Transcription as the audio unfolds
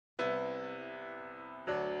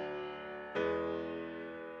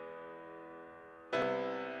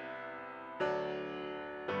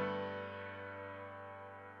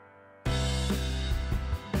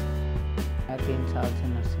मैं 3 साल से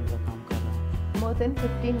नर्सिंग का काम कर रहा हूँ। More than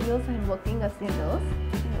 15 years I'm working as a nurse.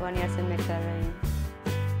 1 year से मैं कर रही हूँ।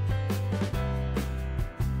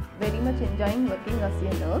 Very much enjoying working as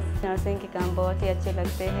a nurse. Nursing के काम बहुत ही अच्छे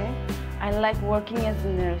लगते हैं। I like working as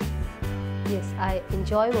a nurse. Yes, I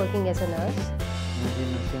enjoy working as a nurse. मुझे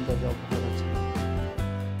नर्सिंग का जॉब बहुत अच्छा लगता है।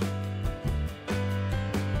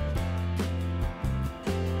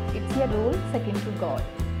 It's a role second to God.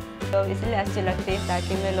 तो इसलिए अच्छे लगते हैं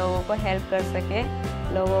ताकि मैं लोगों को हेल्प कर सके,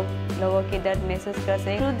 लोगों की दर्द महसूस कर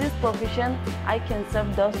सके। Through this profession, I can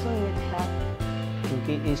serve those who need help.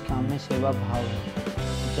 क्योंकि इस काम में सेवा भाव है।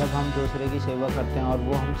 जब हम दूसरे की सेवा करते हैं और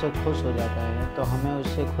वो हमसे खुश हो जाता है तो हमें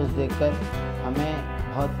उससे खुश देखकर हमें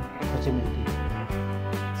बहुत खुशी मिलती है।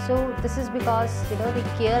 So this is because the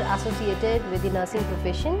care associated with the nursing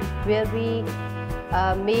profession, where we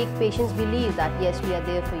make patients believe that yes, we are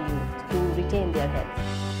there for you to retain their health.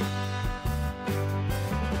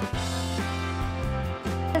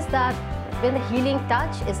 Is that when the healing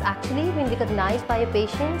touch is actually been recognized by a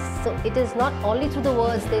patient, so it is not only through the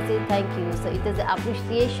words they say thank you, so it is the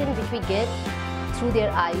appreciation which we get through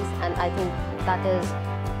their eyes, and I think that is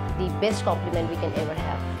the best compliment we can ever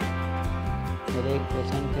have. मेरे एक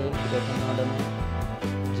patient थे greater Noida में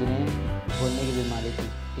जिन्हें बोलने की बीमारी थी,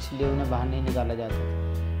 इसलिए उन्हें बाहर नहीं निकाला जाता था।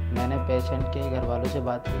 मैंने पेशेंट के घर वालों से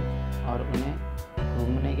बात की और उन्हें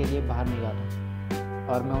घूमने के लिए बाहर निकाला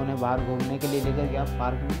और मैं उन्हें बाहर घूमने के लिए लेकर गया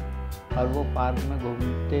पार्क में, और वो पार्क में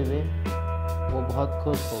घूमते हुए वो बहुत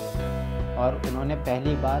खुश हो गए और उन्होंने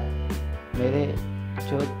पहली बार मेरे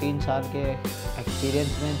जो 3 साल के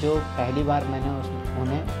एक्सपीरियंस में जो पहली बार मैंने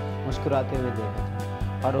उन्हें मुस्कुराते हुए देखा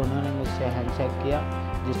था और उन्होंने मुझसे हैंडशेक किया,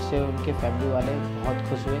 जिससे उनके फैमिली वाले बहुत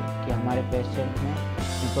खुश हुए कि हमारे पेशेंट में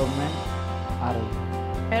इम्प्रूवमेंट आ रही है।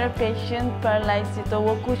 मेरा पेशेंट पैरालाइज थी तो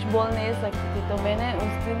वो कुछ बोल नहीं सकती थी, तो मैंने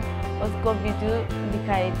उस दिन उसको वीडियो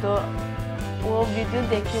दिखाई तो वो वीडियो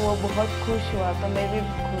देखी, वो बहुत खुश हुआ, तो मैं भी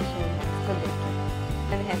खुश हुई उसको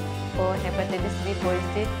देखी। वो हेपेटाइटिस बी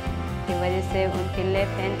पॉजिटिव की वजह से उनकी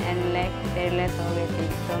left hand and leg paralyse हो गई थी,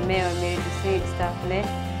 तो मैं और मेरी दूसरी स्टाफ ने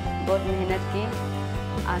बहुत मेहनत की,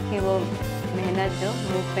 आखिर वो मेहनत जो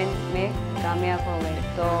मूवमेंट में कामयाब हो गई,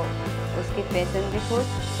 तो उसकी पेशेंट भी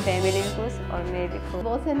खुश, फैमिली भी खुश और मैं भी खुश।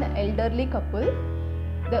 Was an elderly couple.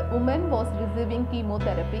 The woman was receiving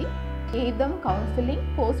chemotherapy. Gave them counseling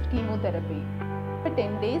post chemotherapy. For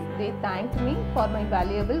 10 days, they thanked me for my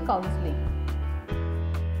valuable counseling.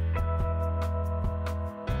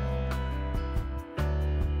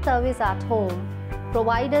 Service at home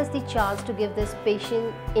provide us the chance to give this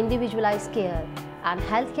patient individualized care, and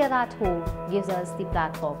healthcare at home gives us the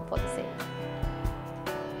platform for the same.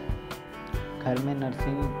 घर में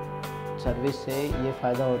nursing service से ये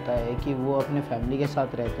फ़ायदा होता है कि वो अपने फैमिली के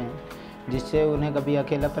साथ रहते हैं, जिससे उन्हें कभी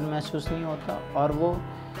अकेलापन महसूस नहीं होता और वो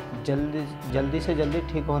जल्दी से जल्दी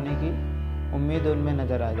ठीक होने की उम्मीद उनमें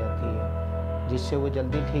नज़र आ जाती है, जिससे वो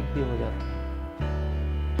जल्दी ठीक भी हो जाते हैं।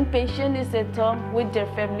 When patient is at home with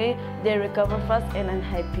their family, they recover fast and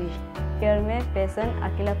unhappy. Care में पेशेंट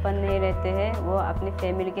अकेलापन नहीं रहते हैं, वो अपनी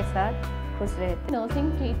फैमिली के साथ खुश रहते हैं।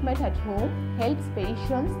 Nursing treatment at home helps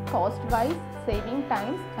patients cost-wise, saving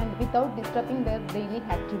times and without disrupting their daily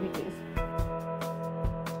activities.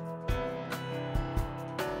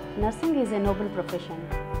 Nursing is a noble profession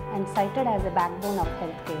and cited as a backbone of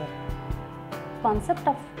healthcare.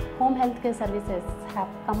 Concept of home healthcare services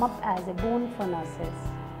have come up as a boon for nurses.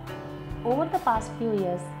 Over the past few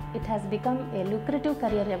years, it has become a lucrative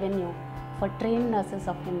career avenue for trained nurses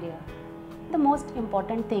of India. The most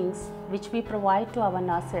important things which we provide to our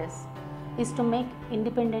nurses is to make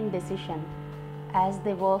independent decisions as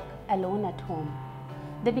they work alone at home.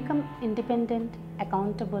 They become independent,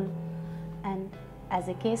 accountable, and as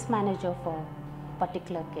a case manager for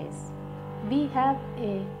particular case. We have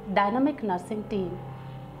a dynamic nursing team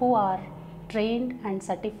who are trained and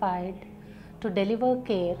certified to deliver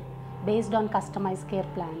care based on customized care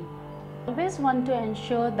plan. We always want to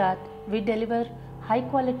ensure that we deliver high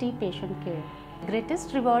quality patient care.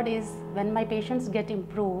 Greatest reward is when my patients get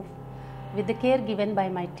improved with the care given by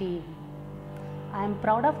my team. I am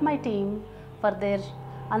proud of my team for their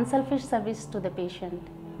unselfish service to the patient,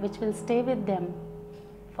 which will stay with them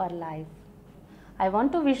for life. I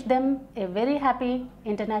want to wish them a very happy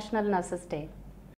International Nurses Day.